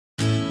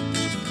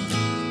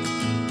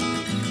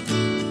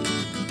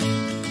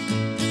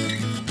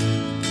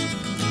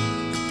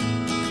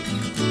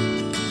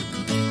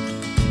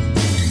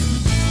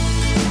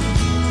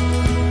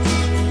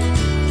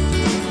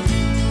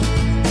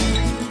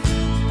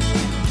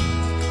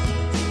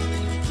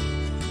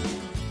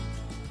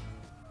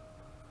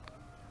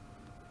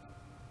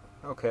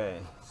Okay,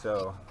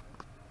 so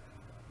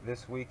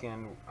this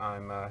weekend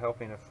I'm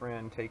helping a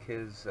friend take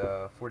his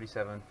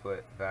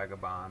 47-foot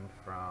Vagabond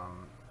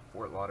from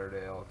Fort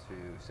Lauderdale to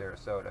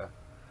Sarasota,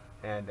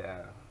 and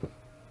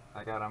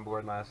I got on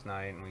board last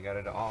night and we got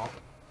it all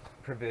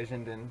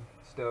provisioned and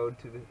stowed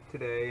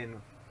today, and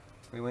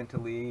we went to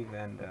leave,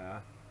 and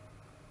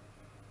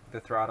the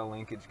throttle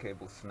linkage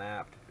cable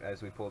snapped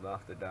as we pulled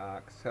off the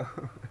dock, so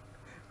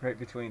right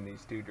between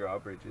these two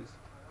drawbridges.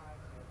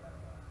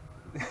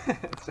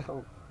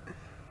 So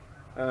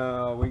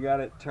we got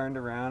it turned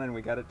around and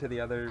we got it to the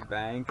other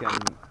bank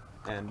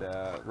and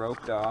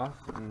roped off,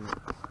 and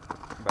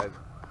by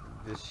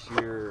just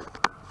sheer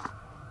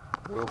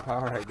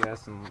willpower, I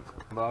guess, and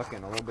luck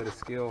and a little bit of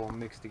skill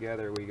mixed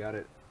together, we got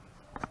it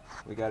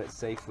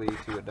safely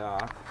to a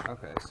dock.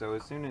 Okay, so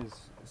as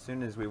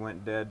soon as we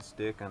went dead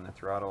stick on the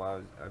throttle,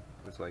 I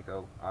was like,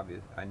 oh,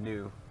 obvious. I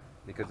knew,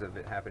 because of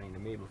it happening to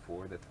me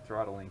before, that the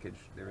throttle linkage,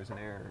 there was an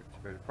error,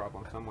 there's a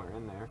problem somewhere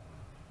in there.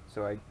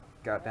 So I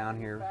got down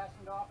here.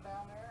 Fastened off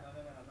down there?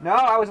 No,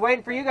 I was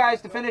waiting for you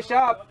guys to finish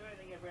up.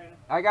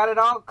 I got it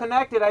all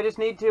connected. I just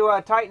need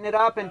to tighten it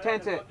up and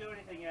tense it. Don't do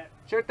anything yet.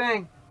 Sure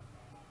thing.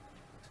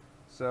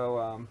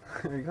 So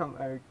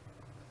I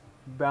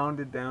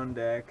bounded down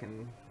deck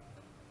and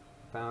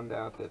found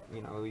out that,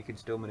 you know, we could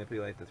still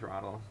manipulate the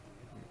throttle,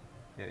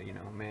 you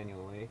know,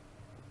 manually.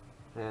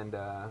 And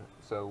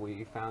so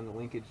we found the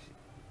linkage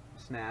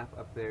snap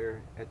up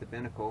there at the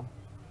binnacle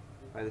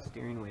by the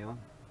steering wheel.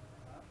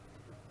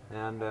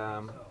 And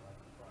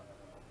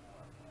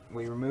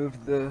we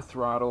removed the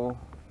throttle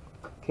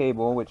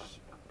cable,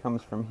 which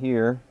comes from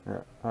here,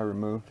 or I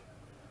removed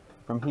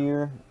from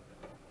here,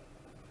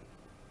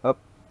 up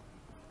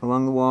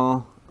along the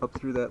wall, up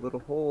through that little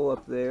hole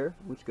up there,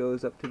 which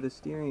goes up to the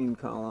steering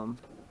column,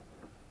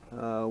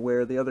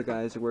 where the other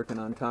guys are working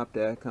on top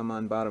deck. I'm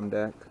on bottom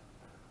deck.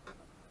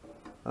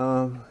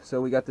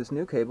 So we got this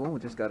new cable, we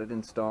just got it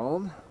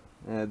installed.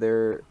 I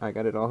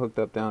got it all hooked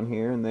up down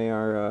here, and they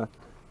are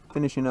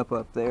finishing up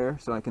there,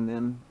 so I can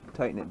then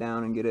tighten it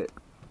down and get it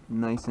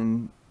nice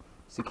and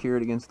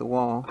secured against the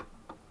wall.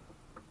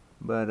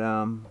 But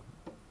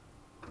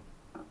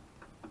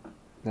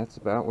that's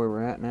about where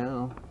we're at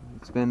now.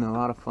 It's been a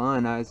lot of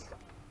fun. I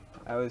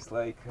was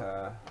like,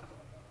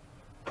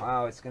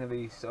 wow, it's gonna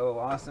be so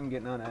awesome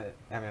getting on a,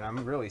 I mean,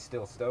 I'm really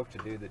still stoked to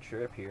do the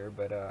trip here,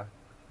 but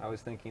I was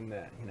thinking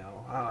that, you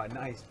know, a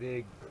nice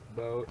big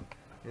boat,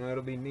 you know,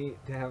 it'll be neat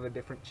to have a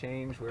different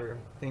change where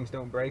things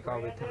don't break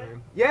all the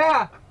time.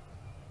 Yeah!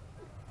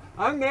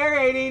 I'm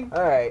narrating!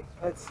 Alright,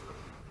 let's...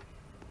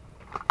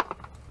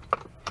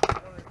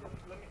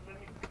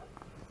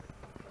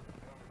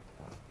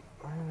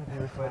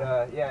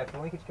 But yeah, if the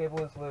linkage cable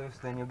is loose,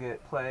 then you'll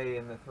get play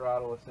in the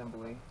throttle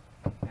assembly.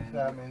 And so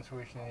that means we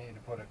need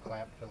to put a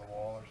clamp to the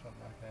wall or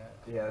something like that?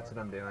 Yeah, that's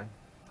what I'm doing.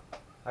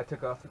 I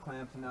took off the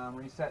clamps and now I'm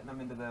resetting them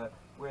into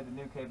where the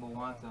new cable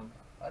wants them.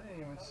 I didn't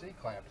even see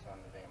clamps on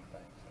the damn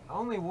thing. So.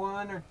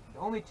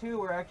 Only two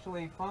were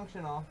actually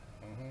functional.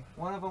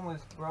 Mm-hmm. One of them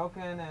was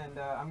broken, and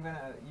I'm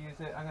gonna use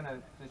it. I'm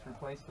gonna just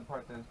replace the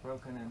part that was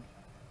broken and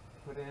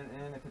put it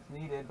in if it's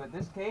needed. But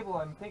this cable,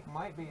 I think,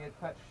 might be a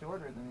touch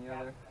shorter than the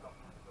other.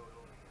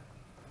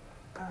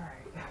 All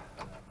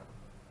right.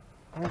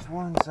 There's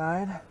one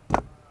side,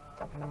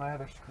 and my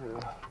other screw.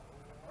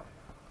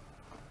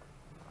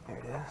 There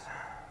it is.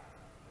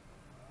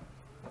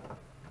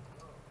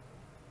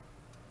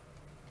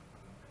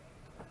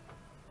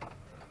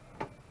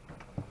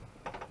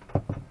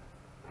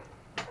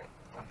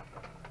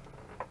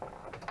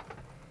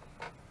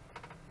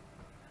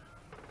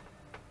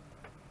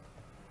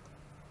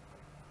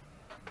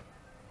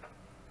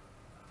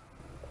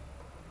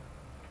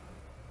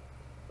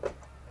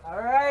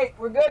 Alright,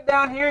 we're good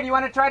down here. Do you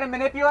want to try to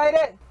manipulate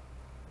it?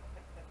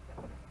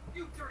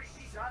 You dirty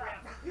shut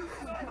up! You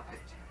son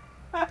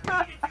of a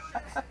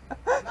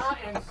bitch! Not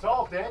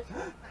insult it!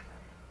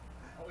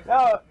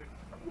 No.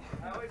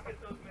 I always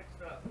get those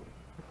mixed up.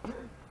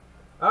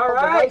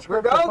 Alright,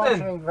 we're golden.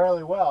 Functioning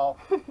fairly well.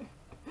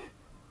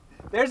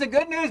 There's the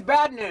good news,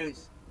 bad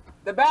news.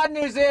 The bad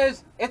news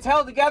is it's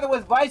held together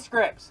with vice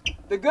grips.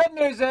 The good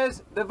news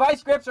is the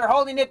vice grips are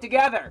holding it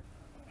together.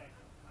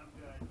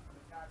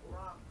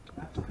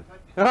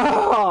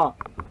 Oh.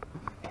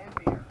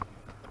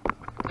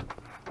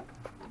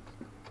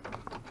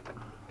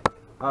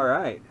 All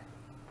right.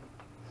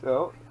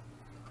 So.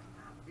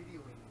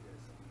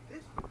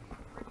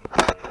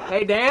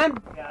 Hey Dan.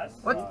 Yes.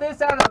 What's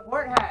this out of the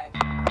port hatch?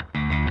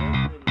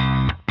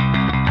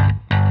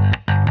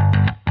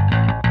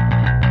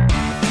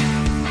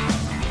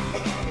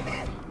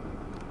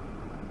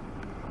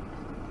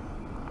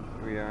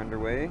 We are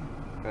underway.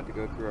 About to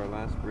go through our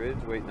last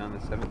bridge, waiting on the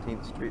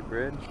 17th Street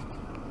Bridge.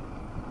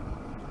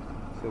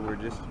 So we're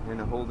just in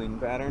a holding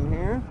pattern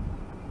here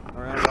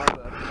around all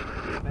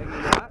the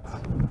mega yachts.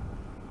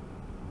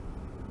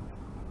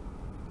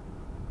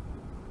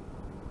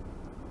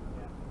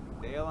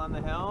 Dale on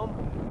the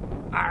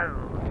helm. Arr!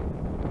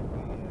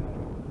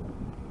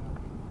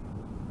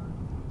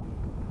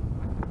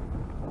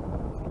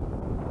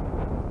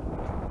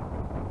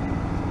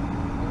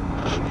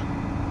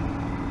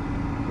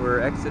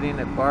 sitting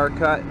at Bar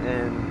Cut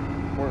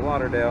in Fort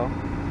Lauderdale.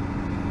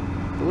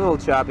 It's a little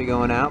choppy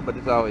going out, but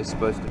it's always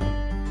supposed to be.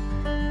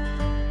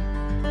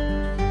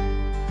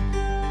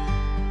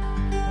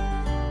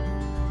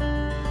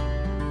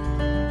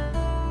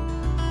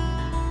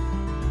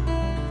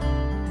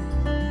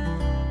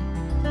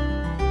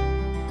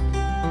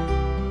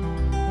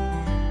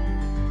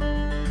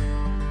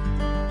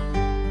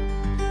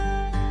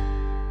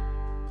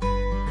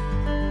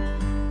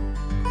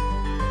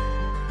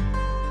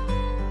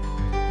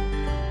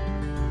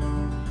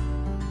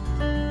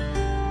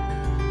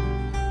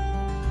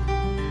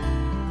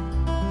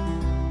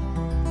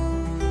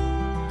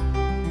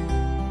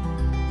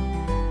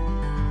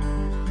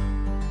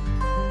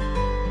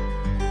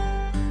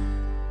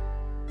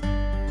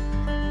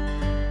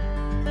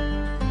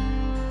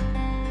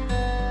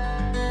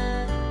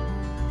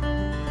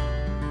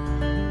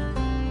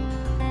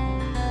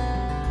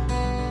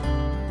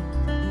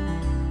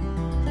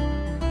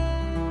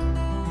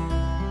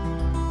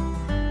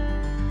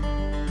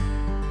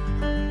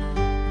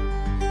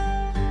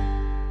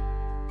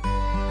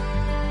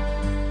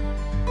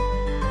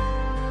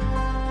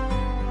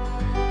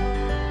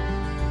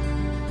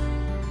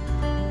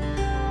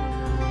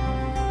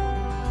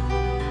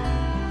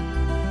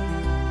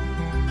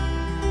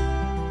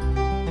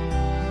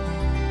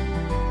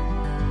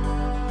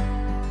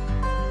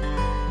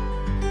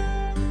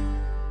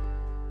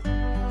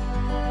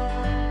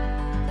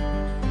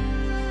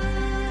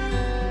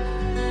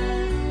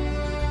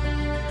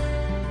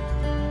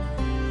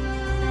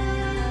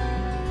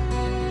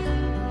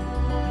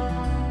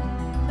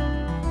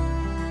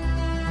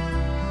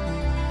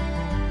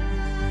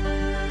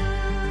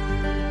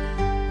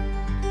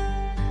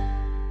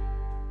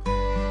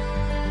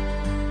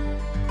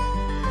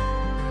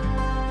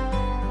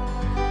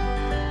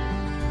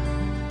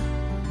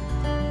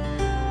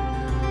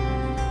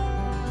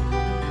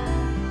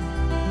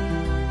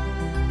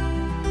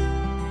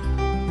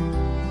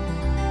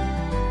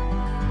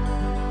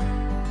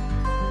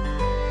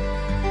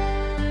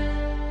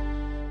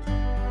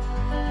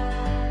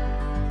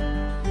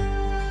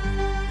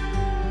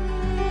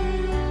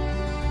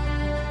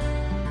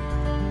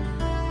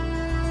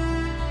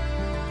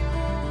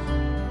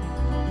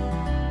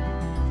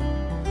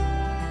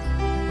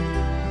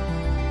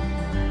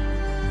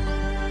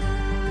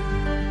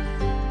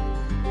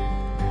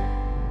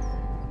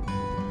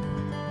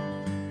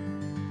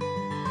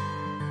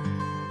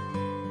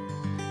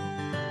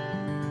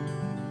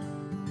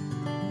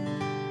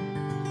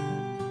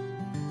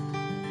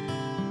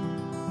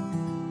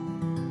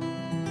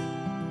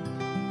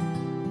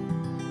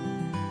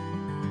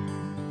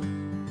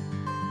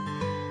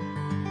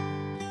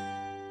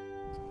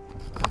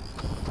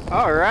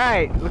 All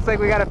right, looks like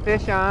we got a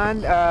fish on.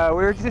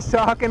 We were just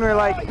talking. We're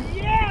like, Oh,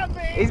 yeah,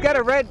 baby. he's got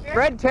a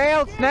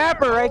red-tailed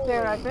snapper right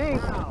there. I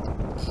think.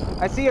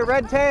 I see a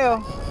red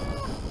tail.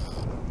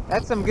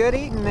 That's some good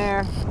eating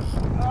there.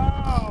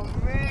 Oh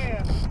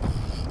man.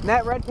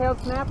 That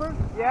red-tailed snapper?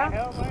 Yeah.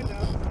 Hell, I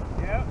know.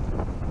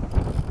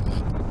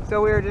 Yep.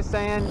 So we were just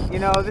saying, you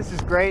know, this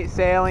is great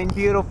sailing,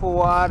 beautiful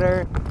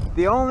water.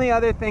 The only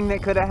other thing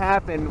that could have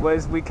happened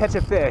was we catch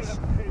a fish.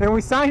 And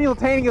we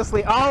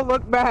simultaneously all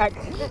look back,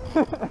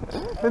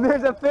 and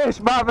there's a fish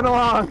bobbing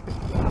along.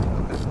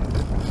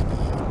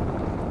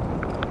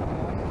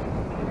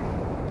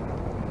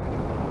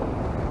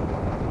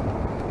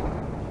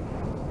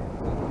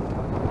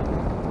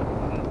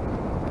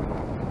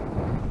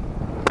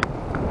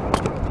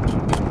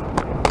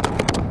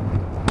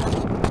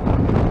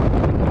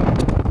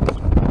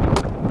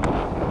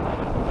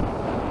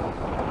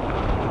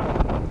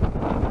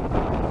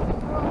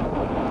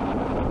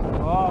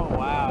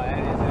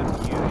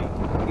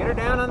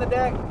 Down on the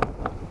deck.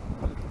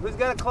 Who's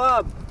got a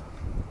club?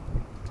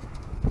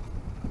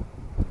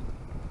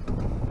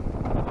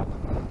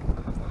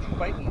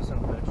 Bite me, you son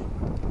of a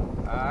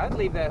bitch. I'd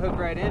leave that hook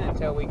right in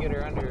until we get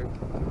her under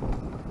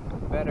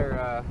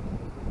better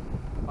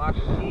lock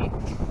and key.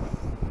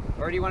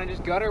 Or do you want to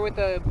just gut her with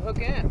the hook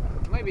in?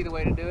 Might be the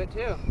way to do it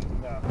too.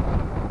 No.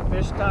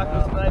 Fish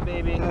tacos tonight,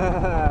 baby.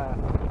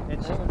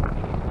 It's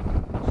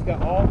she's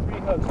got all three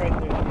hooks right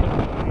there.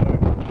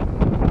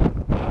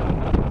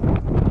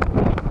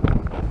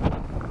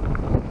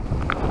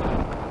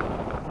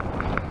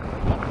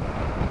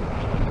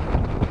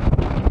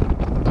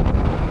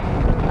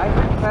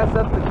 Pass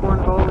up the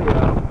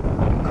cornholio.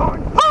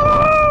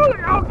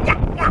 Cornholio!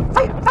 Yeah, yeah!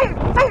 Fire, fire,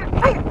 fire,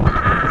 fire!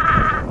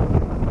 Ah!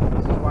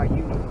 This is why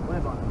you need to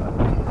live on the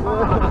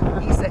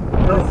boat. He said,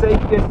 At a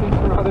safe distance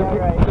from other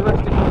people, the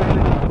rest of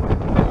humanity.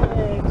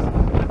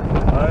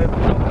 I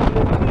feel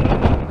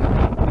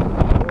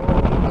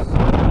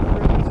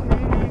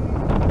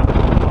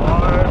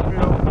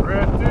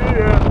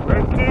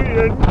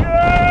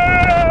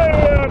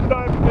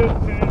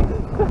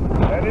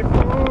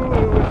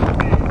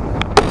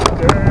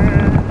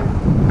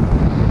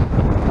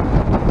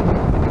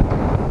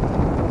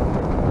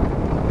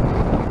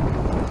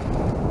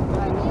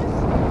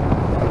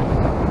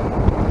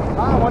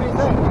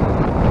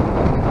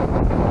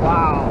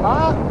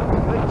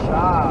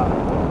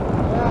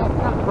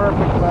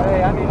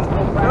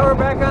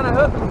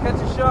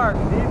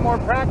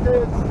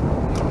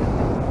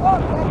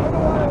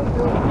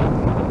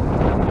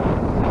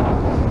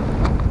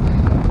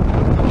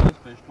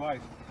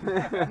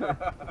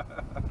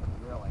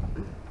Really?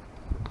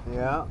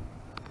 Yeah.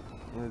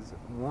 It was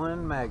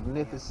one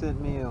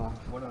magnificent meal.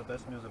 One of the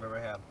best meals I've ever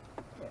had.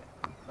 Yeah.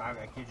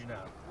 I kid you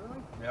not.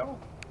 Really? Yep. Oh.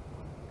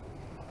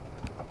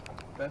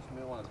 Best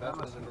meal, one of the best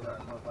meals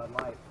I've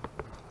ever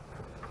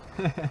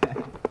had.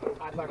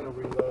 I'm not going to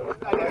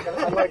reload.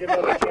 I'd like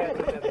another chance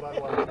at that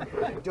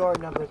Budweiser. Door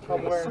number 3.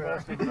 I'm wearing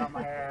vestige on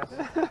my ass.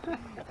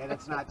 And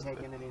it's not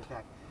taking any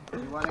effect. Do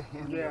you want to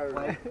hand me a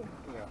plate?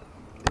 Yeah.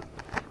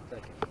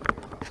 Thank you.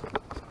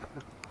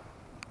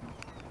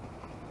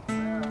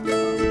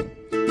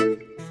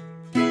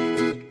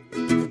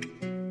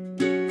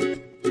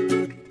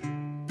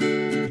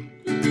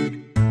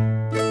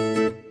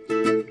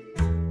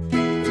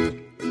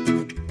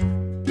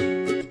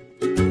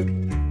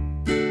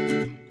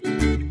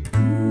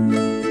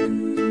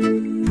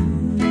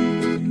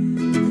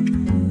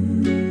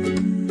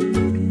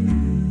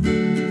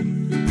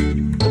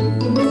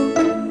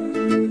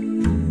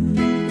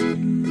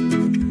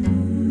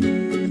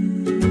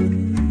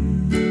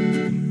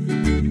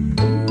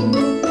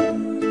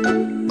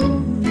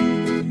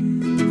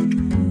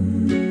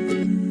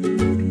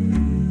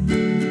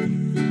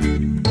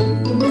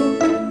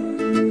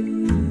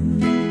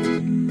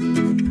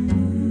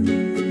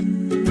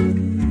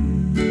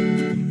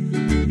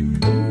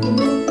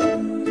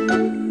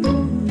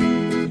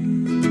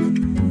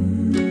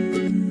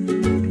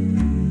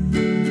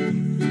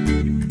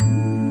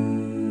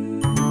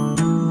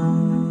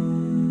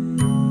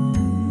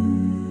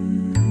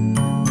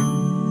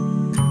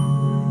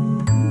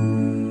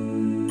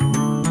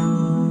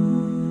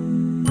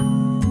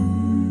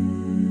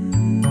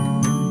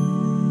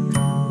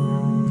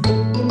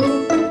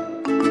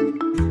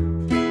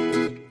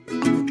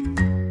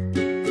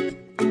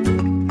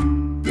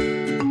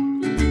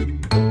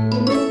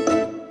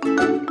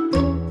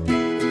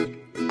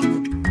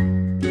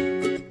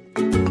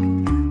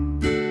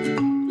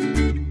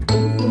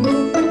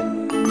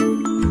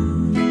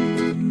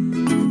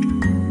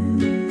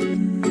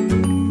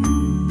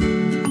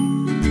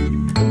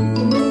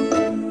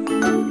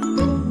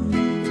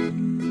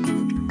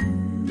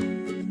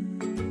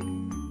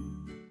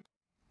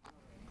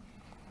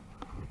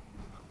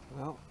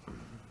 Well,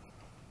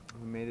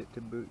 we made it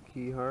to Boot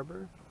Key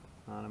Harbor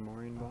on a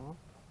mooring ball.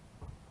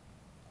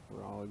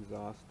 We're all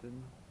exhausted.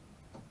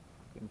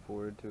 Looking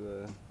forward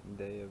to a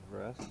day of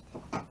rest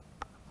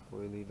before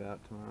we leave out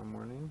tomorrow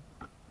morning.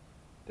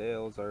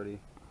 Dale's already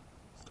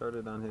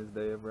started on his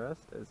day of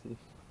rest as he's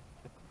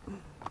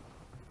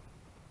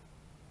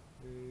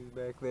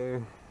back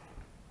there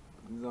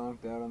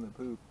zonked out on the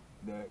poop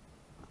deck.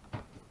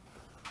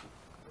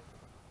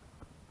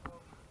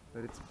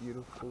 But it's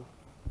beautiful.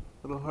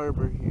 Little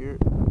harbor here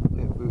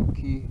at Boot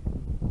Key,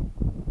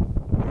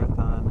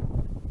 Marathon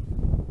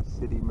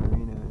City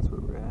Marina is where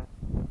we're at.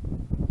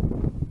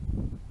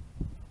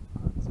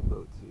 Lots of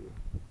boats here.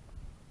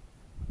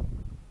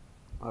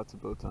 Lots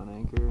of boats on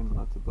anchor and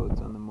lots of boats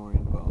on the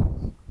mooring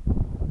balls.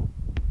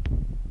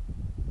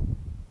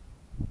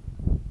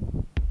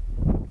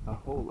 A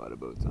whole lot of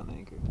boats on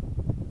anchor.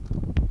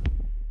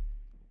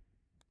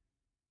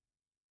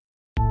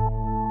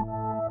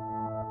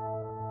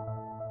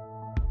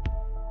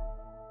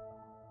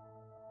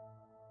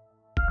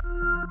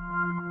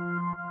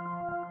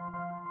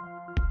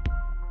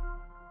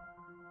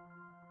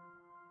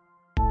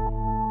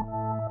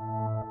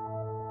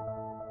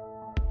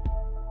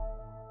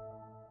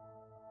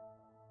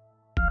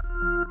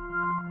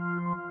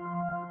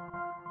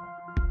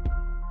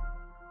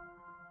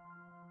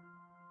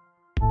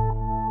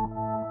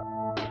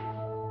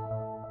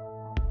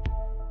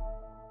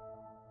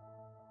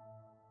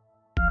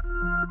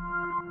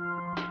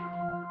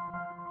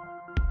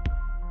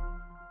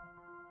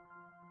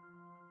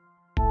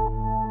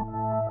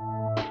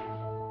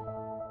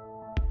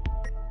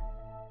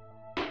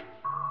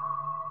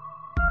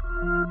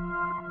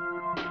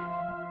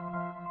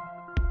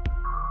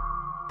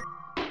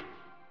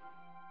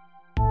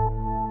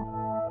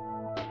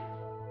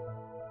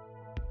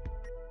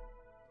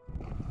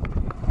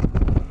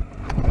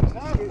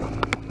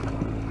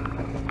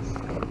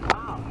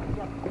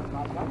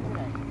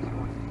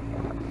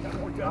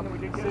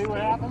 See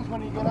what happens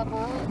when you get up early?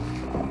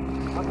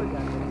 I think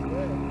that's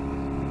good.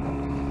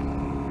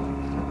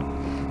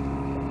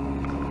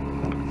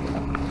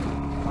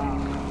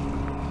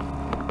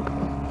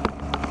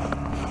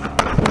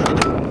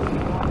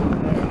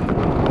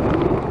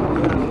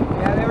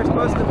 Yeah, they were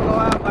supposed to blow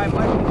out by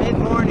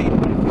mid-morning.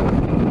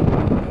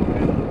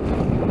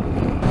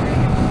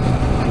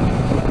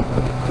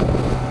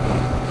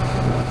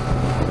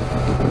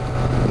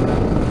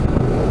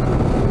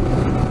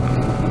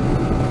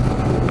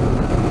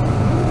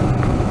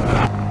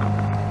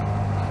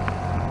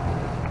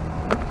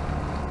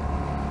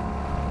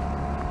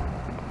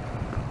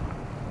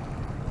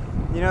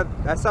 You know,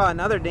 I saw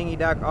another dinghy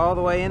dock all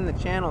the way in the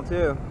channel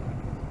too.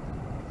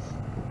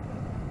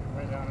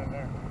 Right down in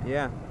there.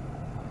 Yeah.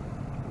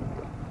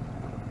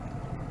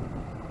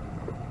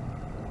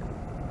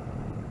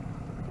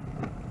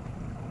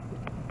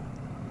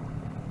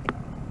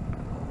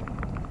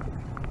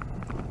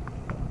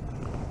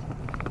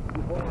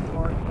 You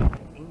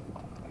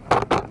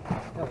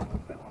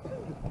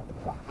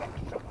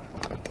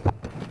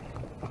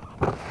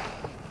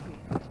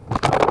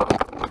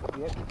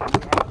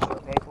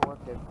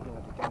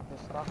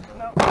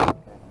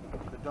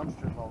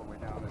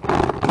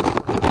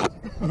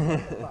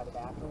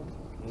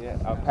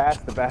Out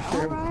past the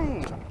bathroom. All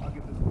right.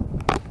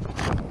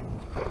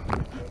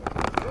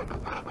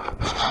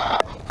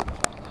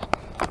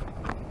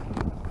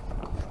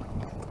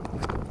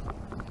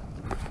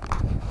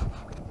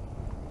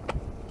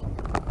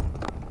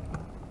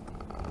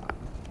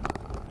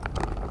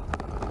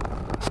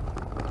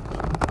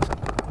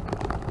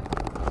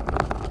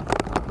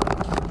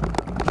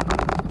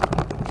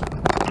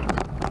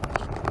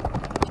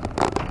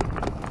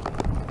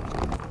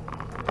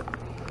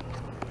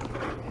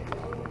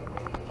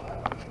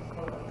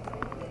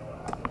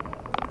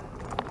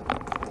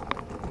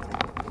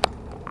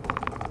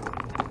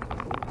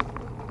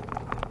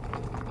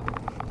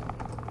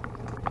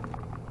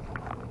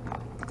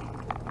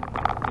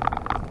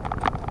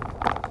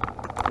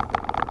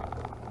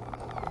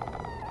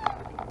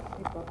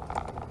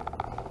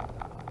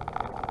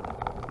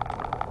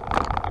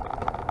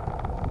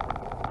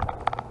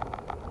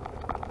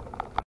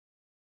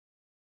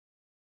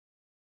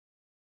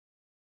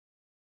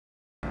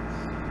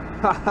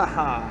 Ha ha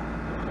ha!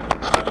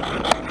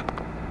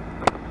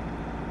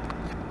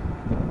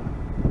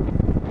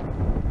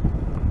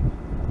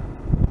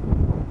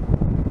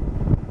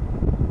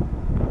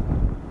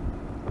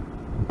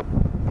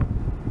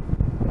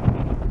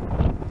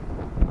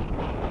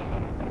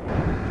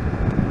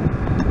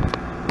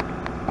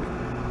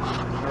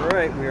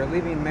 Alright, we are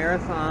leaving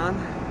Marathon.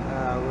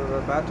 We're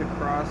about to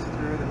cross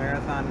through the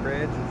Marathon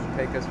Bridge, which will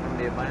take us from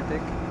the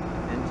Atlantic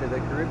into the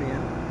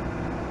Caribbean.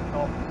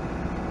 Gulf.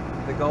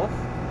 The Gulf?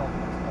 Gulf of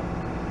Mexico.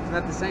 Isn't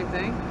that the same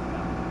thing?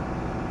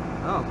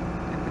 Oh,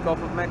 it's the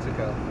Gulf of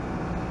Mexico.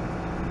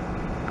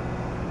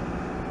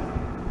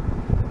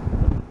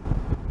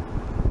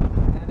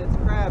 And it's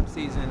crab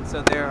season,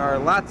 so there are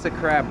lots of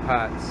crab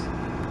pots.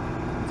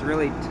 It's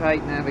really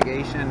tight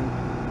navigation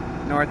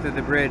north of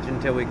the bridge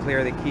until we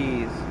clear the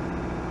keys.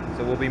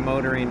 So we'll be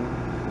motoring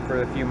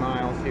for a few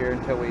miles here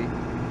until we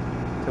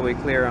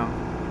clear them.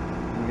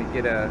 And we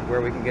get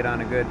where we can get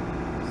on a good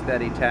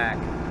steady tack.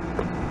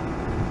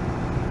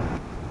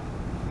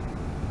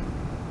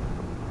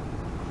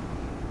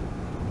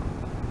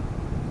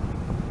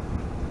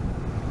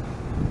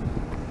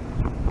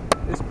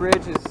 This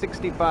bridge is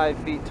 65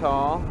 feet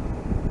tall,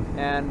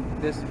 and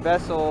this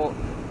vessel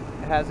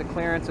has a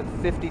clearance of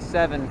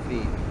 57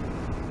 feet.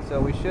 So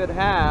we should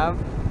have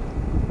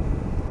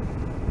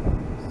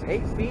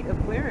 8 feet of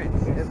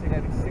clearance.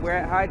 If we're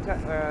at high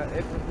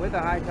tide, with a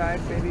high tide,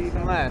 maybe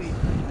even less.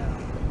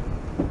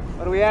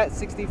 What are we at?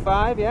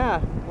 65? Yeah,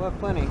 we'll have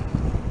plenty.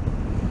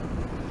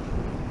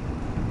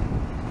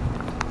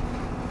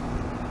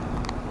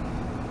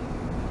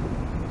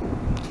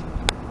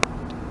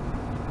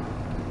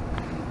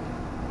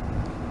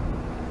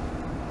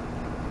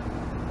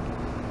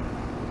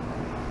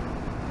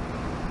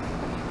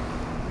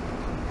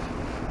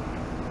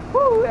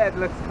 Woo, that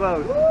looks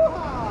close.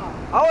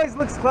 Always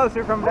looks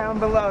closer from down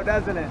below,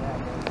 doesn't it?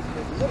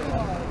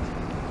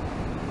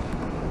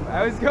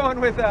 I was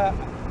going with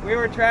we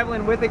were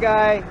traveling with a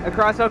guy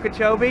across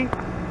Okeechobee.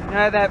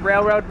 That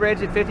railroad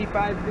bridge at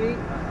 55 feet.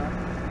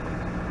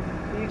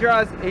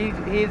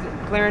 His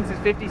clearance is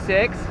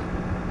 56,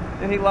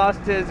 and he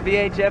lost his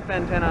VHF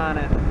antenna on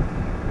it.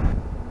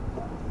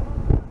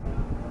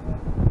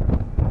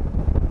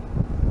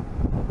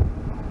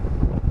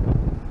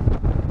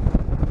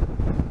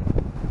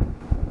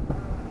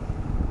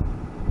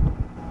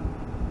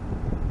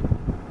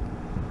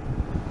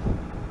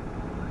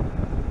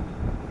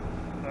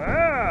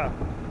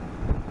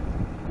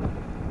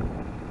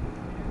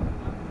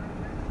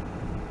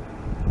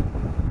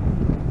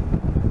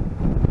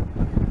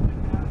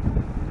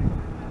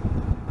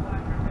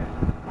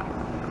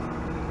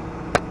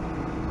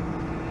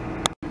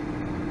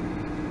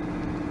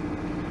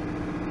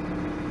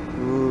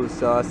 Ooh,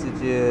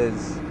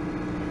 sausages.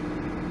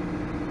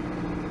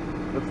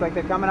 Looks like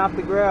they're coming off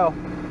the grill.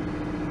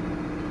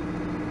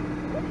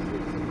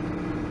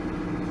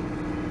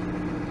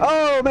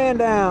 Oh, man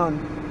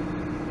down.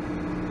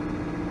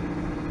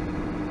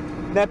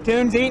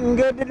 Neptune's eating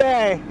good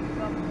today.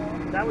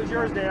 That was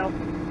yours, Dale.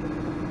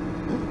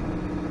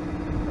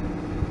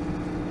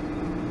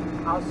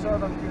 I'll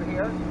serve them through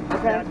here.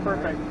 Okay, that's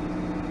perfect.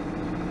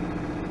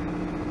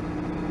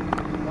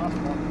 Last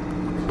one.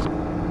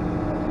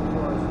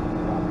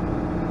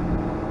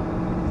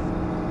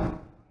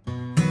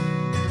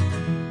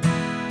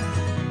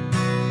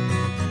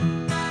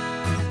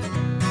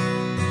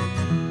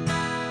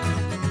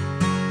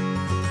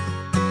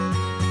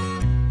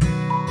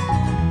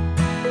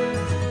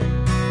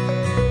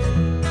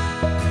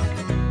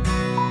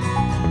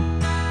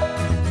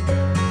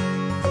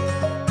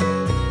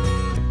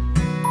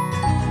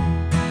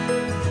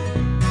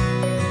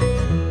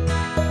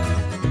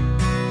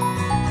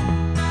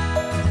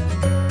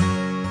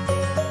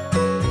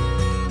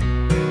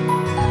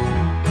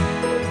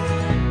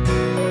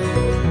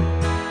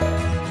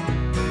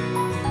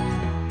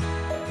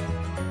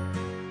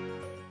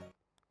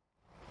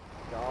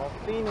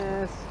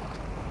 Dolphinus,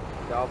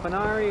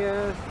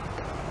 Dolphinarius,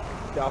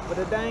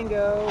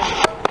 Dolphidadango.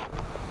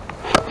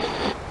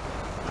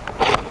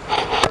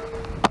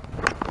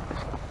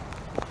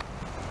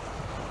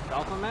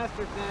 my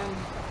Masterson.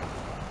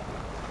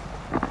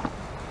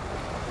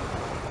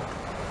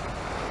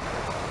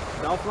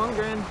 Dolph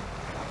Lundgren.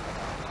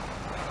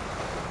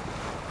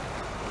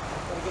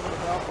 Gotta give him a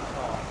dolphin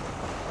call.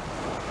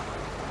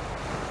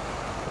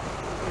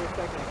 Here a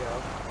second ago.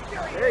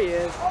 There he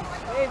is.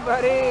 Hey,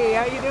 buddy,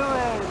 how you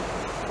doing?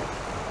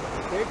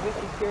 They're just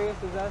as curious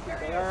as us as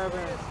they are over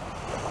here.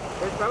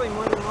 There's probably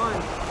more than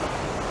one.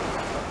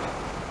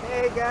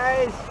 Hey,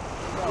 guys.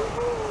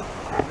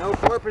 No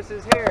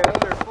porpoises here.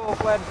 Those are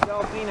full-fledged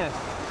dolphinists.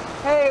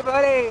 Hey,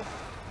 buddy.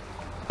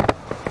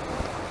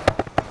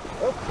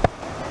 Oh.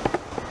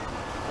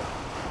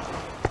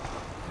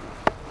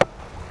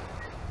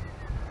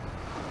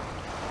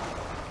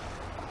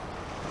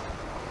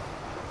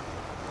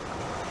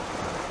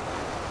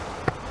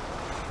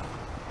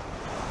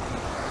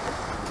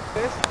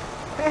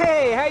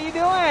 Hey, how you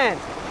doing?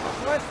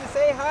 He wants to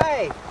say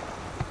hi.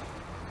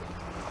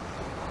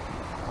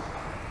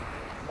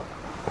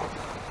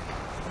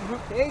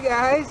 Hey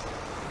guys.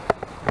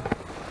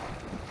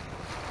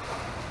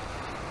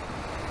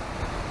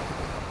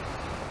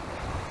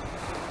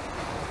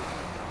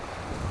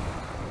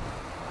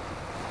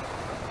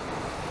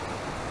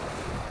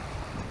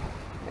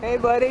 Hey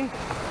buddy.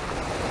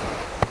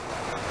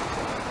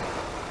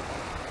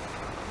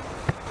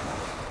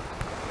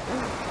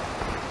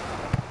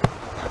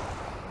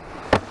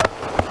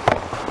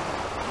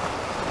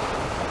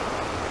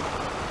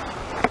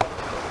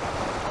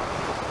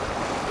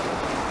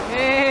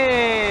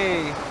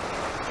 Hey!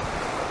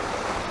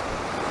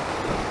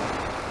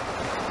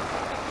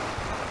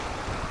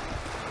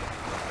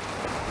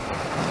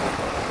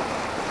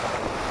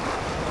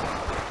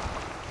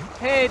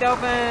 Hey,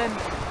 dolphin!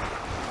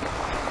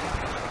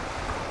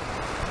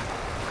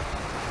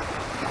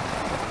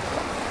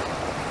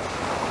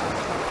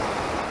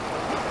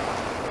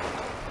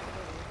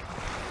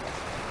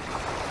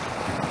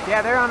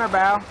 Yeah, they're on our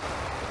bow.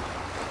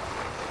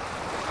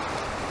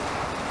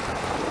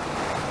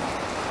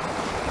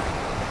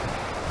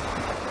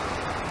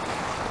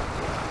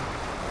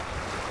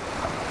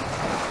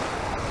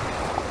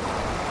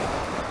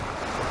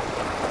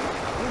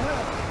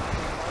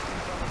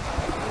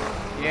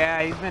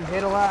 Yeah, he's been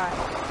hit a lot.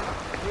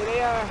 Here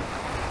they are.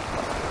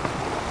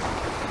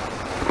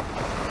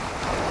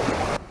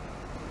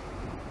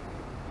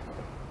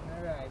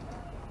 Alright,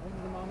 this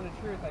is the moment of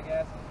truth, I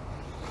guess.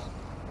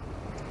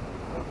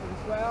 Look for the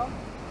swell.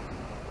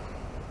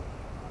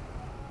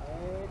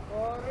 Wait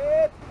for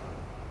it.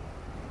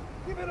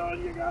 Give it all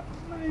you got,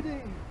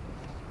 matey.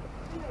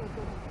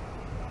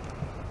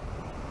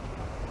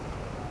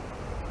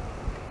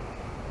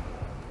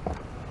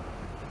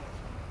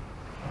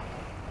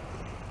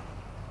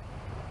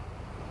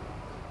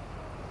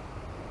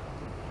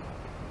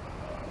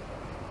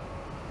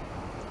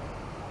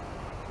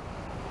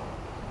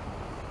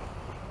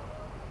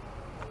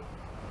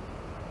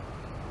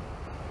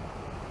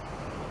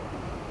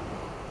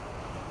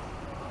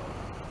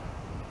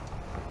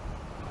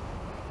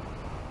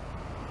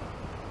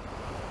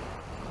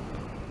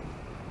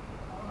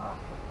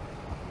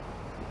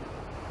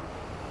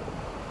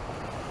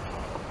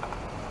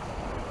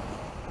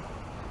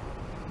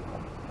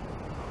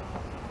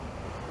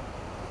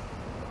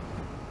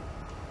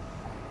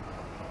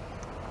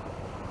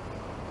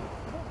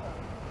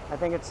 I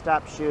think it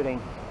stopped shooting.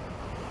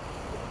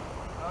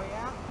 Oh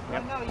yeah?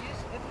 Yep. No,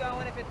 it's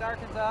going if it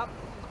darkens up.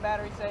 It's just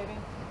battery saving.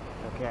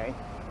 Okay.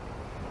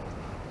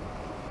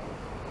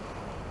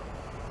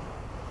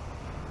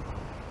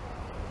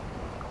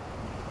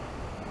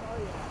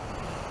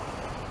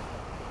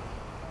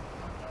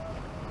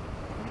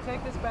 Can you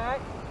take this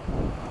back?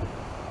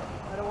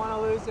 I don't want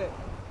to lose it.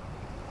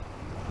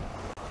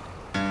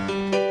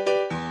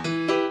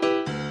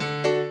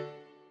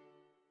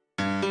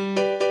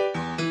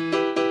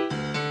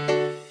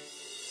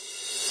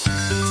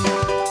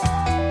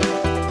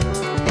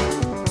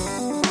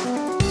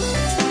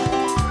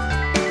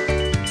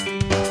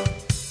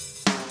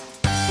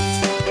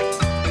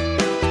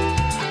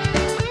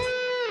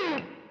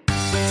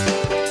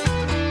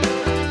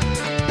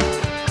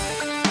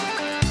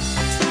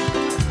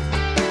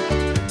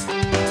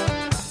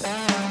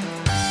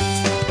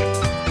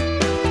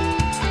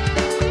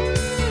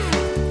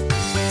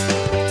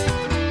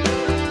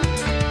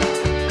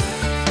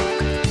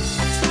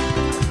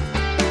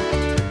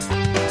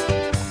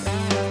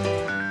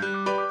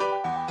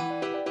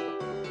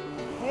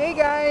 Hey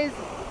guys!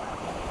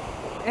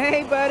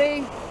 Hey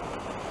buddy!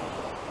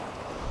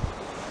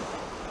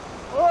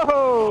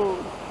 Whoa!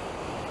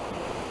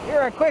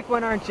 You're a quick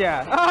one, aren't you?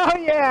 Oh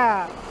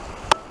yeah!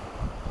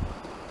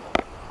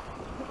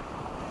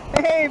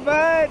 Hey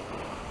bud!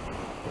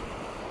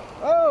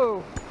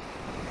 Oh!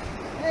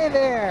 Hey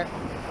there!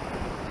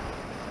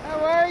 How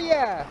are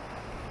ya?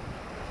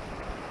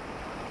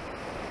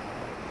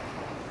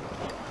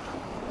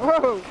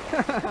 Whoa!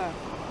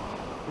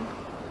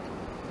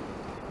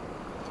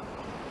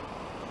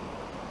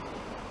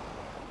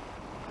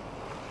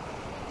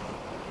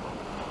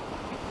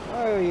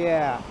 Oh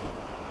yeah.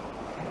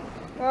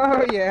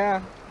 Oh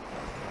yeah.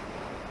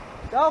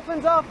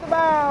 Dolphins off the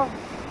bow.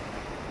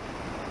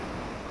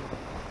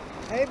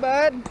 Hey,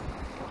 bud.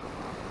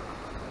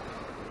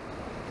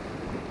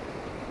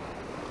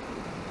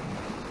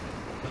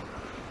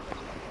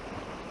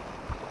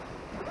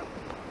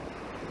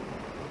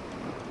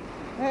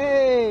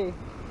 Hey,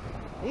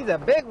 he's a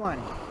big one.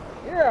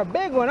 You're a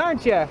big one,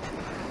 aren't you?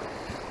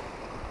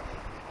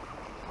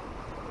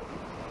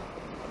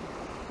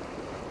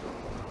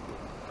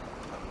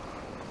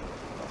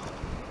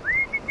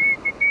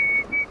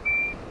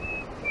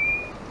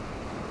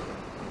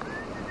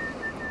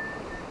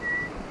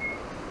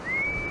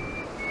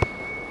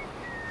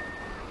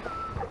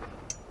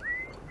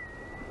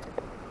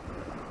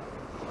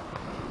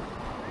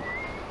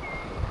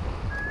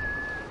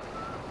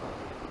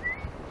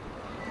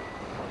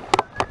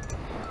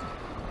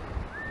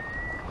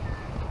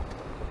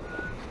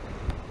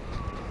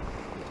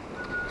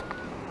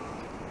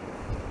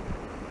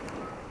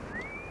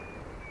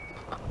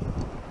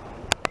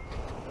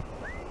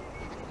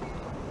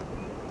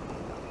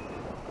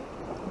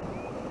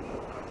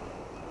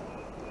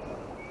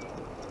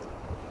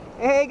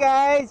 Hey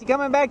guys, you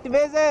coming back to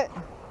visit?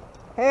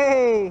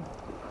 Hey!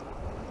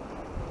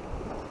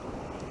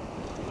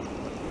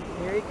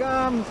 Here he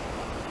comes!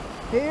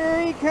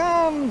 Here he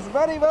comes,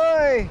 buddy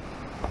boy!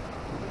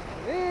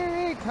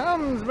 Here he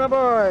comes, my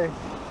boy!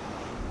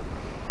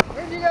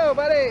 Where'd you go,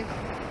 buddy?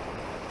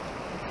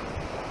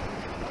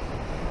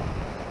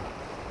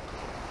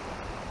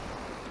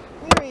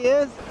 Here he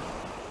is,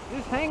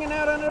 just hanging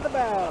out under the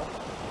bow.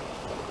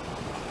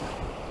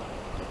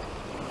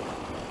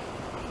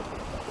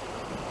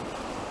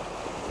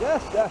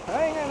 Just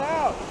hanging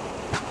out.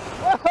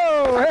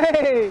 Whoa,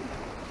 hey!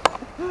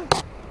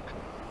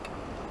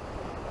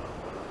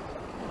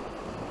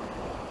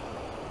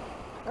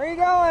 Where are you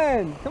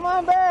going? Come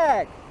on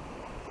back.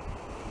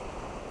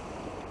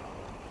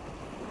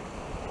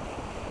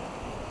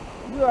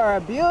 You are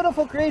a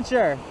beautiful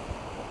creature.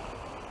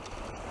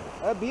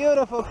 A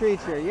beautiful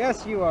creature.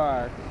 Yes, you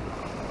are.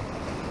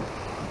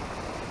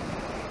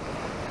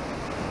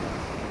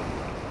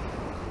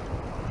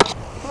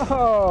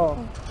 Oh.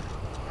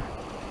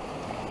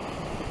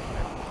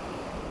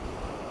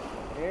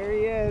 There he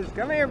is.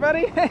 Come here,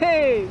 buddy.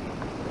 Hey!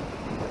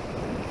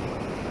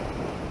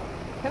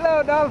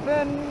 Hello,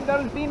 dolphin,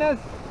 dolphinus,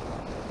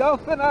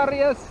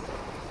 dolphinarius.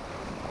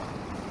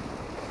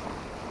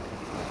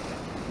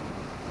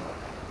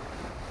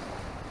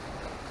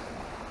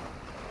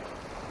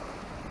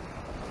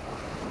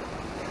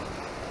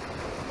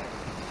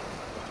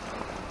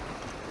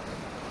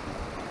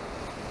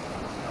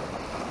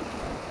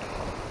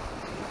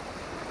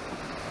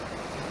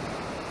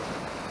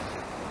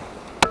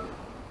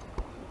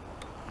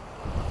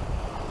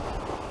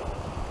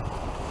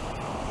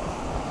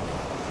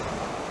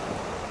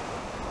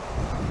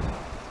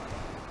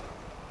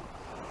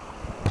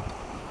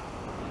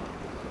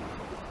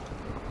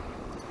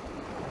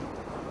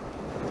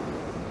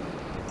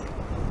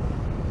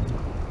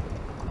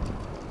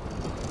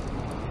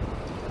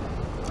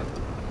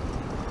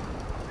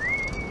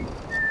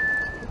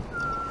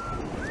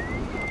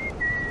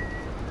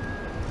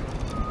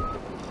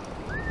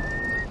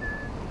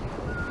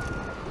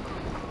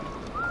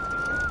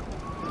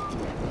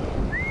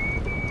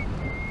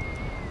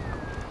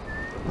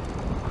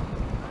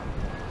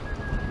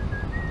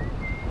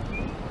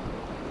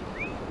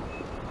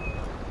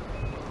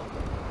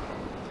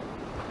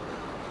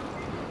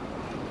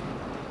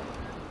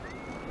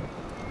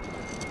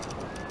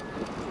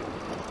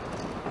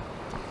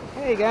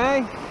 Hey guy,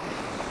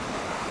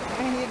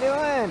 how you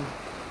doing?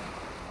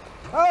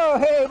 Oh,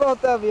 hey,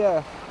 both of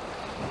you.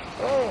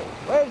 Hey,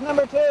 where's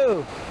number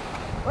 2?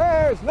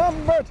 Where's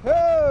number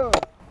 2?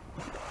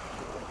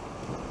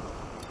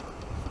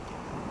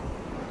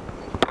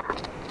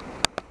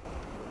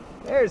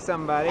 There's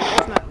somebody.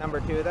 That's not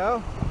number 2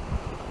 though.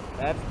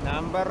 That's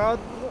numero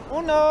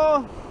 1.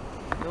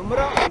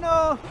 Numero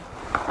 1.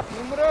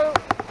 Numero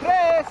 3.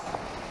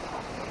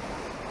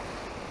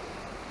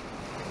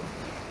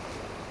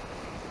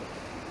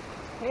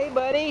 Hey,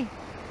 buddy.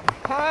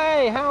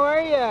 Hi, how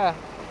are ya?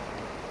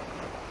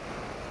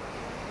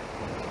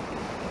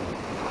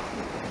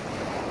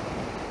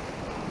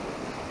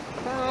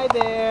 Hi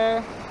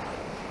there.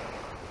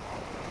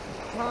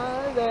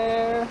 Hi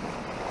there.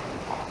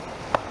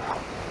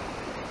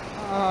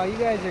 Oh, you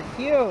guys are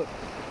cute.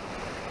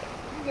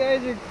 You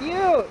guys are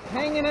cute.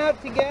 Hanging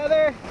out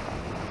together.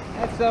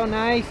 That's so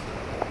nice.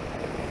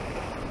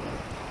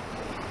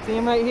 See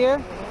him right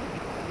here?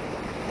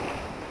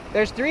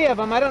 There's 3 of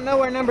them. I don't know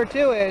where number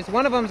 2 is.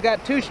 One of them's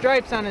got 2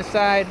 stripes on his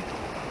side.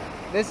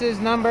 This is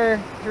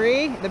number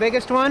 3, the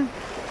biggest one.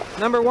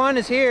 Number 1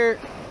 is here.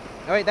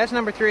 Oh wait, that's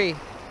number 3.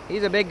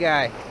 He's a big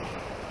guy.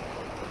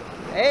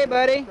 Hey,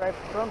 buddy. Stripes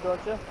from, don't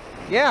you?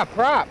 Yeah,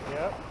 prop.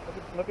 Yep.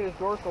 Look at his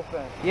dorsal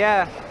fin.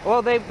 Yeah.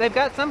 Well, they've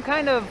got some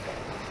kind of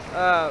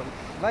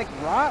like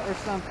rot or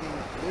something.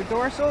 Their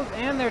dorsals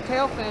and their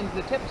tail fins,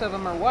 the tips of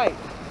them are white.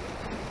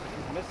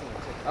 He's missing a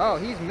tip. Oh,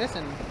 he's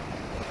missing.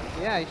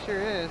 Yeah, he sure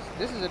is.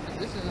 This isn't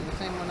the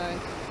same one that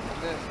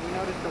we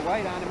noticed the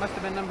white on. It must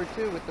have been number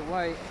 2 with the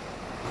white.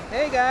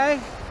 Hey, guy.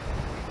 You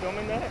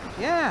filming that?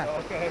 Yeah. Oh,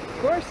 okay. Of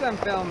course I'm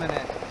filming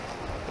it.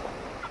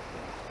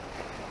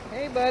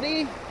 Hey,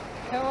 buddy.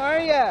 How are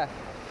ya?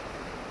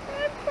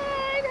 I'm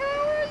fine.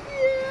 How are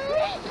you?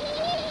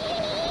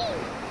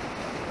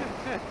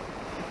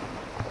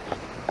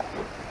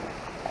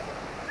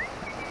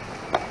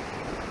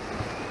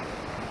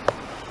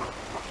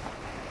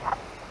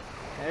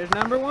 There's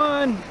number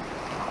one.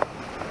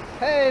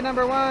 Hey,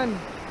 number one.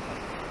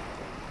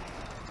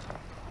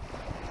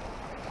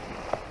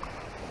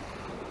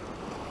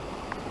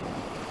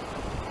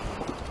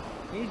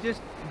 He's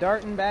just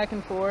darting back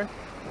and forth.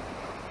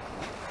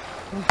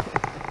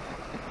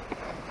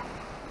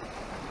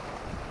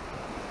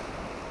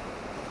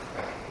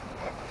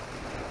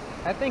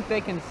 I think they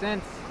can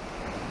sense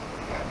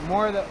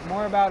more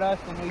about us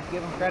than we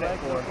give them credit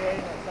for. Okay,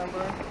 that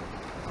sunburn?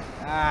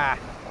 Ah,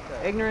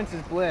 ignorance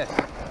is bliss.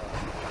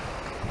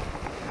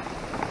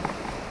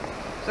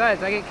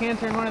 Besides, I get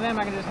cancer in one of them,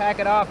 I can just hack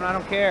it off and I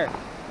don't care.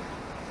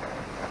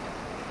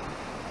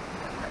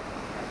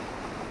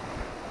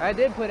 I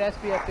did put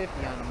SPF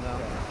 50 on them though.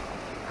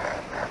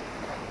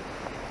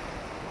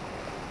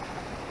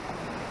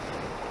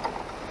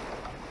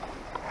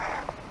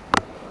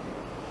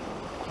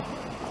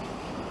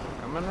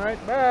 Coming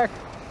right back.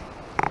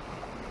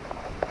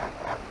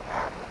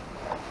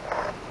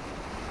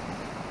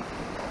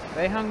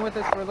 They hung with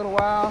us for a little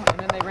while and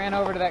then they ran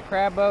over to that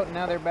crab boat and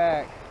now they're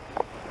back.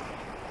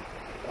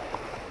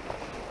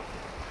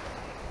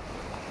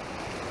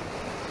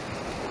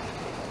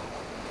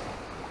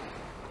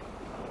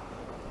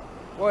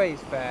 Boy,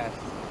 he's fast.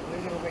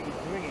 They're gonna make you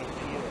doing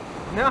anything either.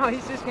 No,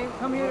 he's just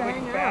come here to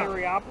hang out.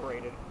 Battery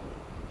operated.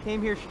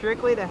 Came here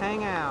strictly to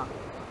hang out.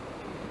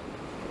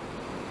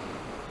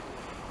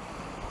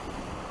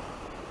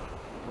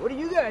 What are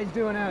you guys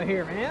doing out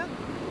here, man?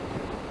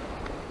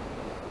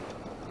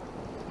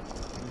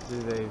 This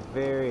is a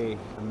very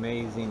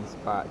amazing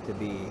spot to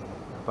be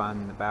up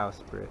on the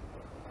bowsprit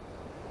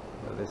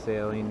of a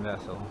sailing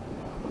vessel.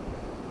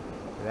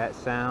 That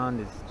sound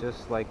is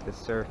just like the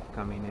surf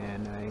coming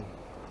in. I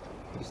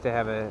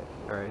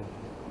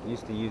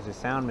used to use a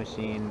sound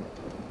machine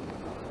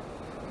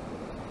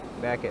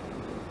back at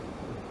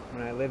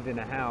when I lived in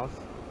a house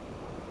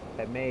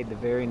that made the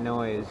very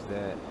noise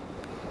that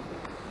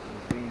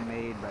was being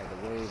made by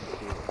the waves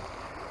here.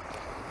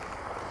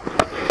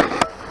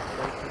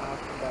 Breaking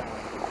off the bow.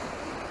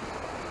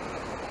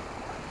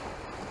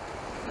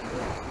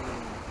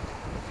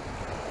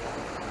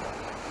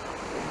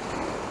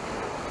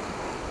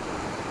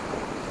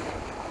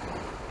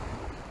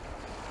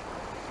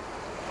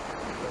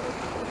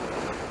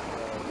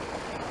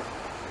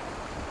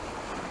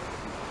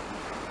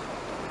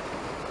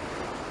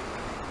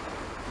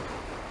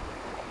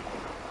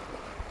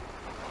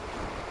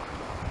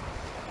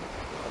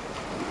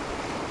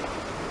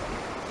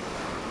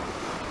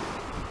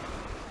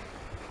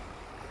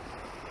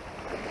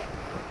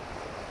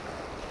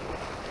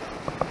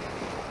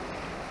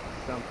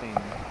 Something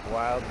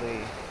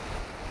wildly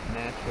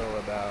natural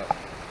about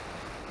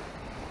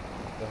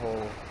the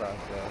whole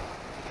process,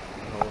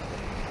 the whole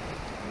thing,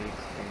 the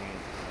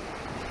experience.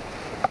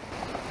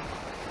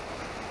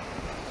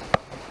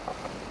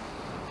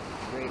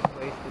 Great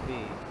place to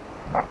be.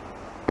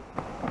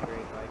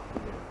 Great life to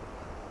live.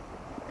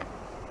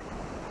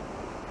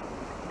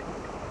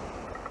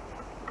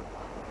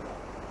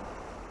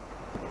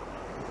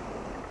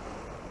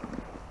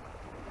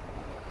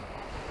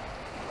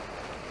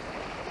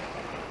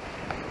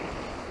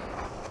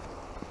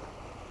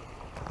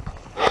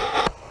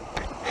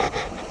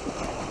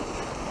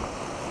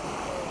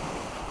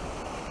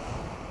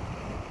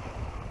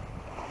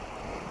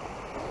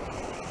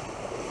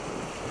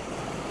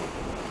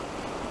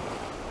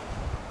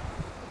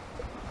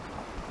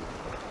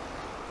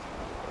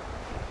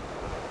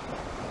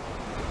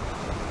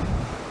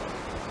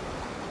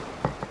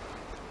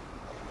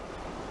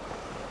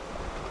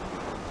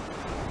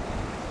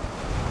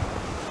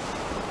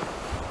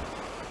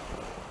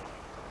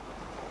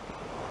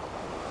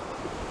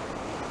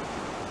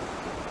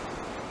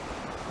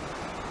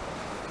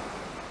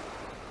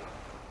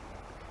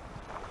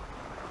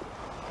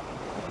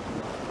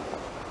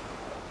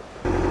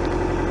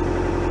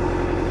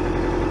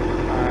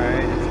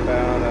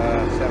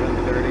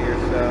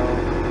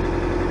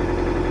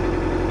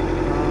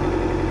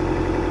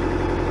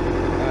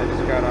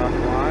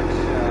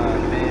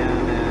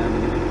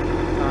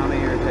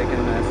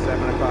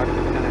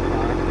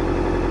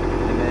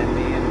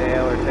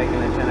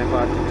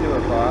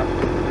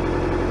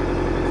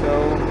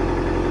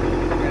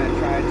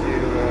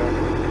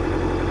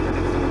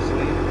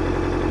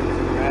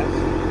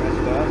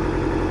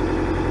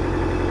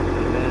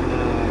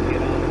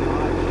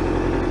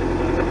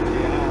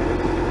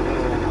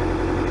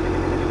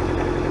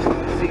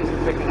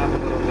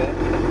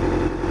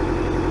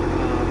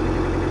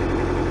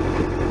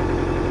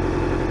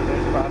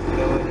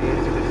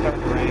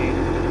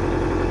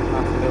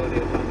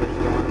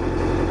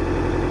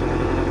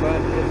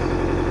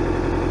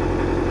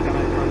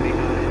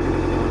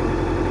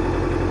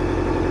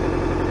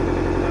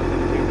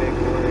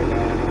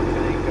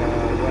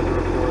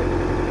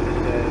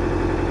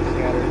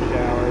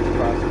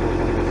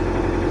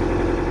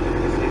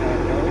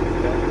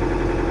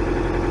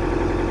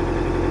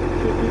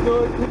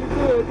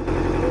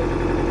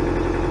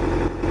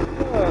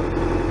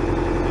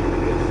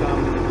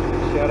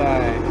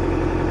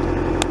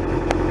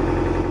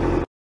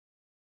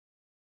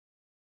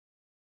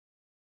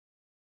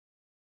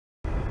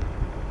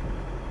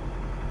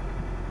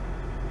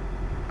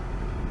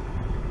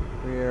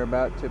 We are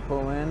about to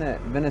pull in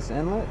at Venice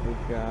Inlet.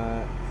 We've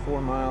got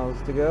 4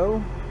 miles to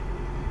go.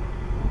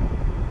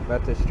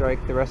 About to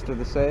strike the rest of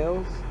the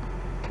sails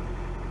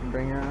and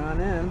bring her on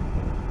in.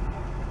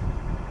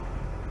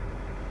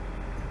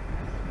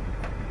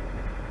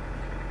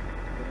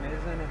 The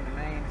mizzen and the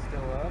main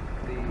still up.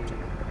 The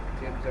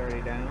jib's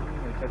already down.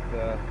 We took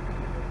the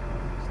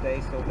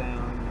staysail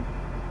down.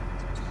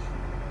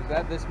 Was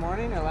that this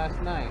morning or last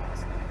night?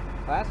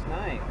 Last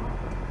night.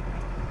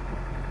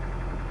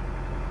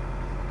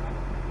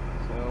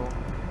 So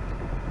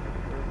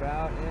we're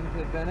about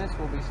into Venice.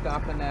 We'll be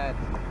stopping at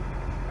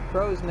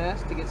Crow's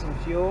Nest to get some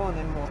fuel, and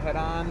then we'll head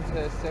on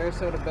to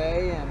Sarasota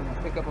Bay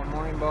and pick up a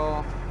mooring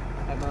ball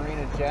at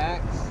Marina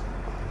Jack's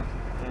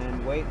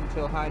and wait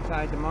until high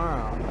tide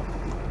tomorrow.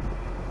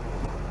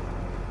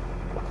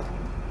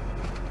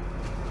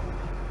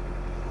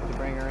 To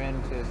bring her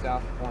into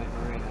South Point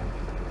Marina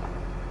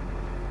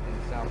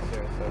in South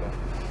Sarasota.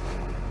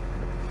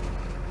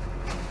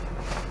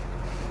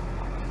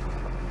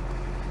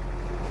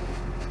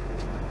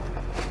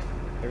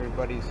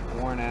 Everybody's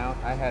worn out.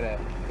 I had a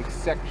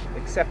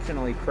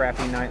exceptionally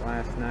crappy night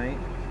last night.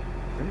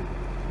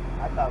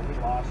 I thought we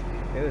lost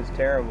you. It was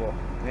terrible.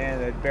 Man,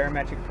 the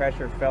barometric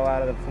pressure fell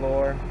out of the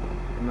floor,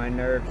 and my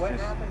nerves What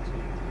just... happened to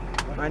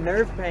you? My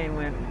nerve pain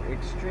went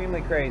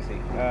extremely crazy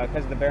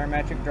because the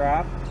barometric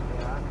dropped.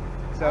 Yeah.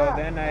 So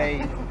then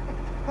I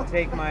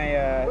take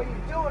my What are you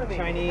doing to me?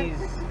 Chinese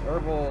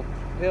herbal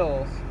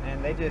pills,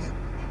 and they just...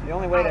 The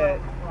only way to...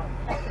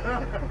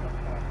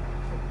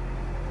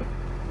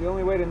 The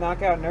only way to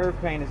knock out nerve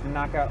pain is to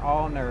knock out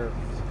all nerves.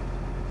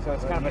 So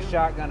it's kind of a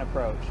shotgun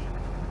approach.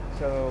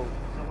 So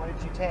what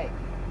did you take?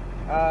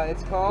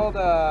 it's called,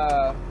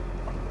 oh,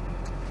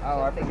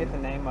 I forget the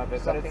name of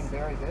it. But Something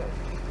very good.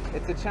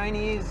 it's a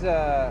Chinese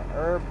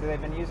herb that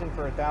they've been using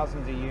for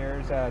thousands of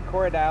years.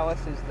 Corydalis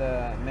is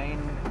the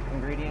main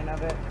ingredient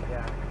of it.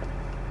 Yeah.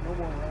 No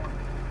more rain.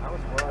 I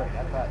was worried.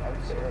 I thought I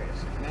was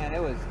serious. Man,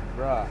 it was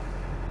rough.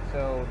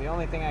 So the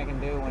only thing I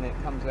can do when it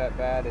comes that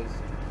bad is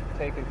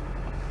take a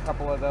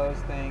couple of those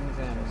things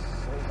and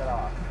Sleep it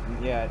off.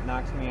 yeah, it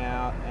knocks me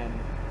out and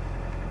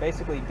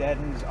basically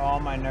deadens all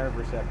my nerve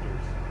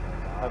receptors.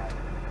 Alright.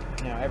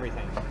 You know,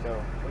 everything.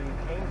 So Well, you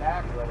came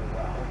back really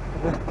well.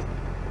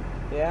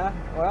 yeah,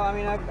 well, I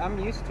mean, I'm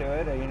used to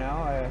it. You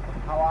know,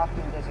 How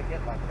often does it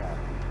get like that?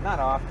 not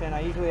often.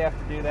 I usually have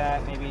to do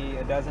that maybe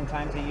a dozen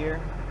times a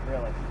year.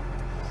 Really?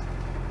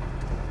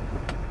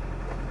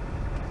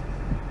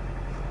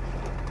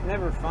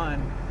 Never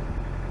fun.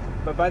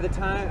 But by the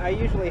time, I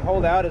usually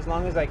hold out as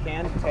long as I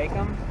can to take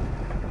them.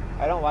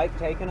 I don't like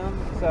taking them,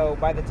 so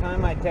by the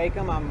time I take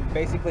them, I'm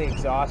basically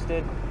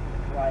exhausted.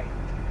 Right.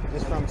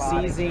 Just Your from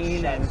body just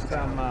seizing and shuts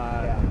from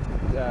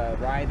down.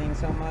 writhing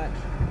so much.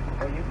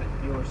 Well,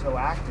 you were so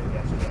active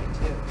yesterday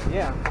too.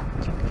 Yeah,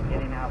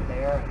 Getting out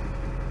there.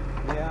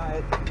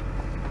 yeah.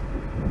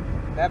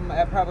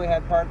 That probably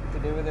had part to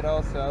do with it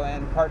also,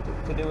 and part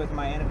to do with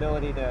my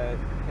inability to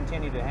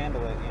continue to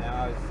handle it. You know,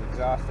 I was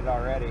exhausted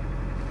already.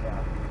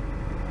 Yeah.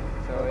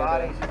 So Your it,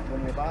 body,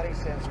 when your body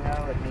says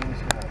no, it means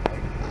no.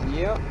 Right?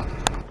 Yep.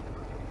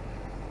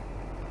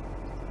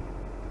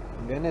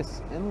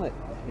 Venice Inlet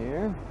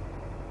here.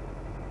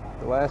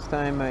 The last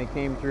time I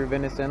came through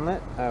Venice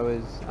Inlet, I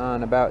was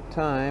on about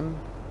time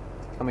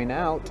coming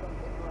out,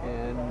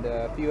 and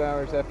a few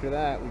hours after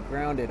that, we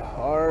grounded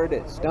hard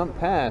at Stump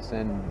Pass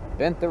and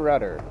bent the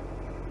rudder.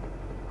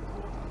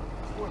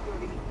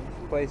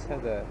 This place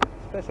has a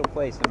special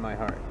place in my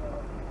heart.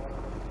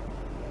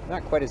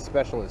 Not quite as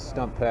special as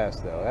Stump Pass,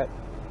 though.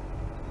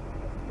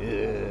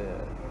 Yeah.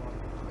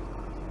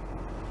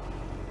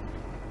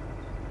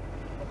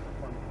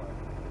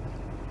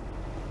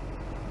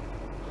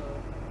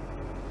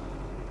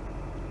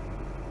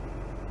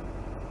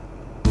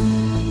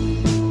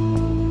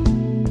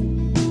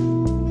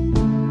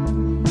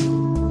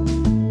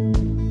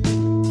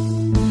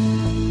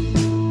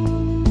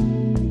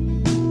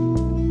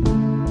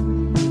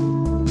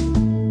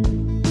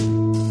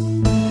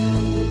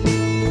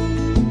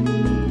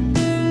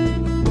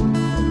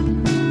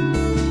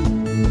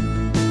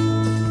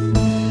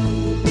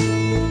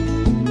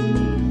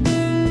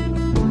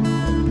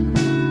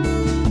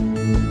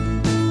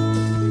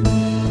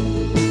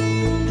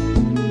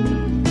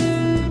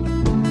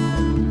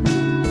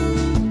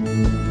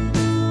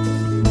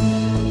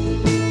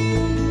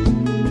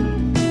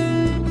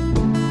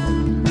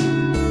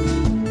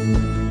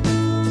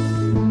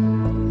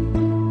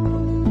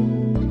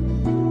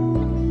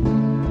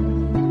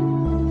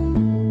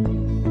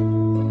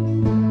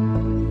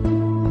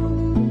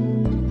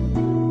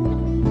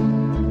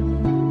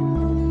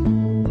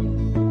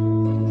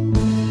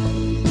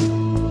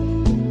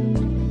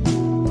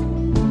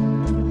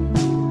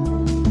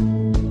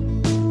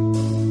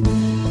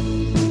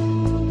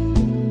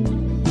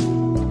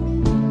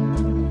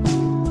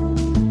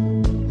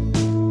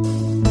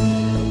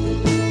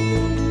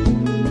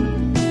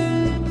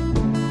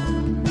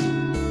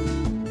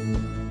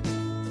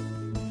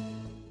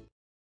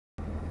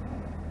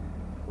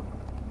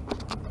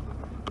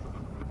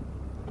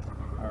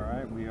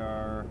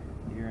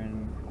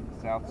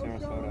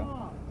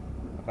 Sarasota.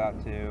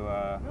 About to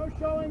No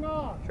showing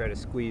off. try to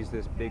squeeze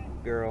this big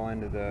girl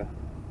into the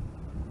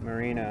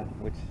marina,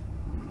 which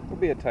will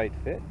be a tight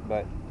fit,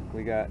 but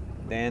we got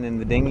Dan in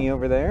the dinghy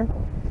over there,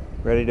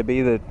 ready to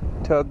be the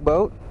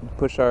tugboat,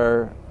 push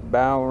our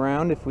bow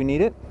around if we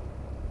need it.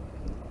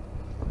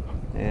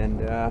 And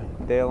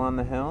Dale on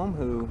the helm,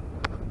 who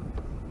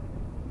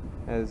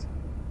has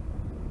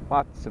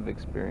lots of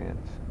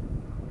experience.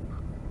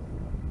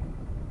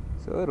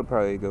 So it'll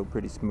probably go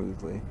pretty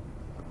smoothly.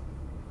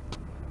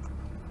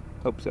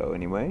 Hope so,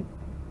 anyway.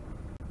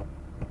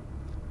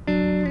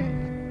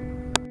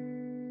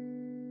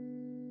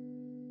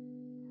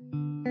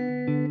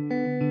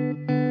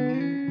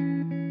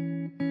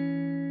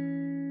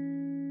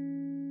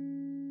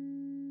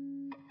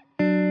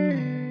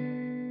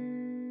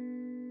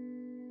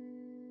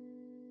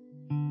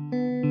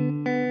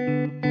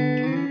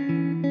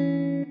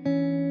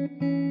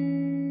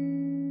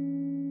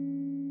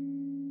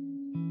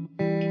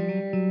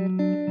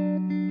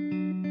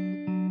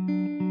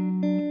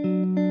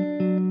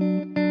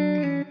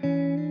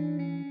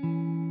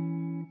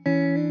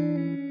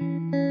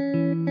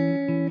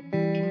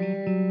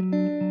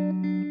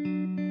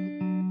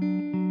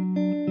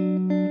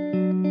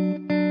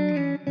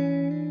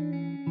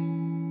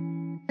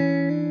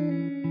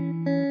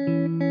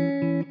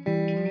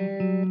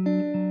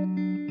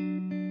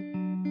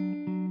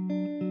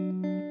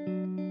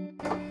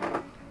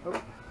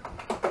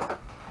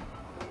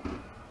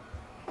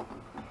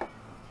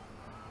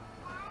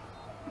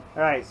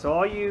 Alright, so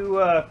all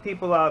you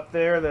people out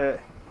there that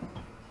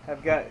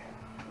have got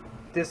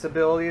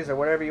disabilities or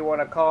whatever you want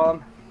to call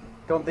them,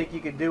 don't think you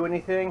could do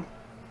anything,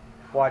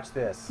 watch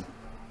this.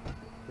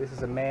 This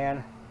is a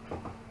man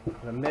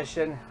with a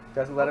mission,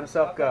 doesn't let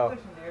himself go.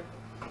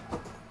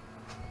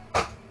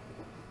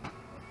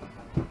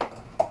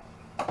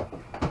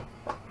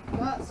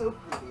 Not so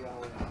pretty,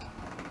 all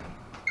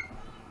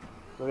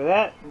Look at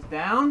that, It's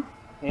down,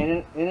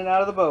 in and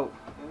out of the boat.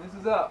 and this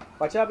is up.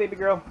 Watch out, baby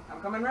girl.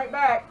 I'm coming right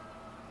back.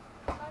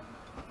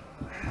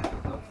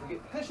 Don't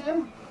forget to push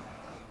him.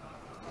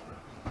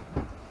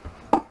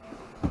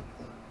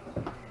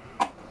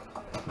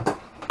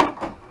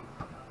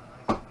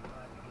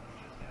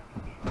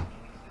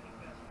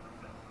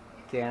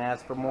 Can't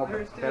ask for more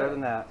There's two. better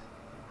than that.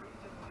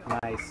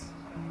 Nice.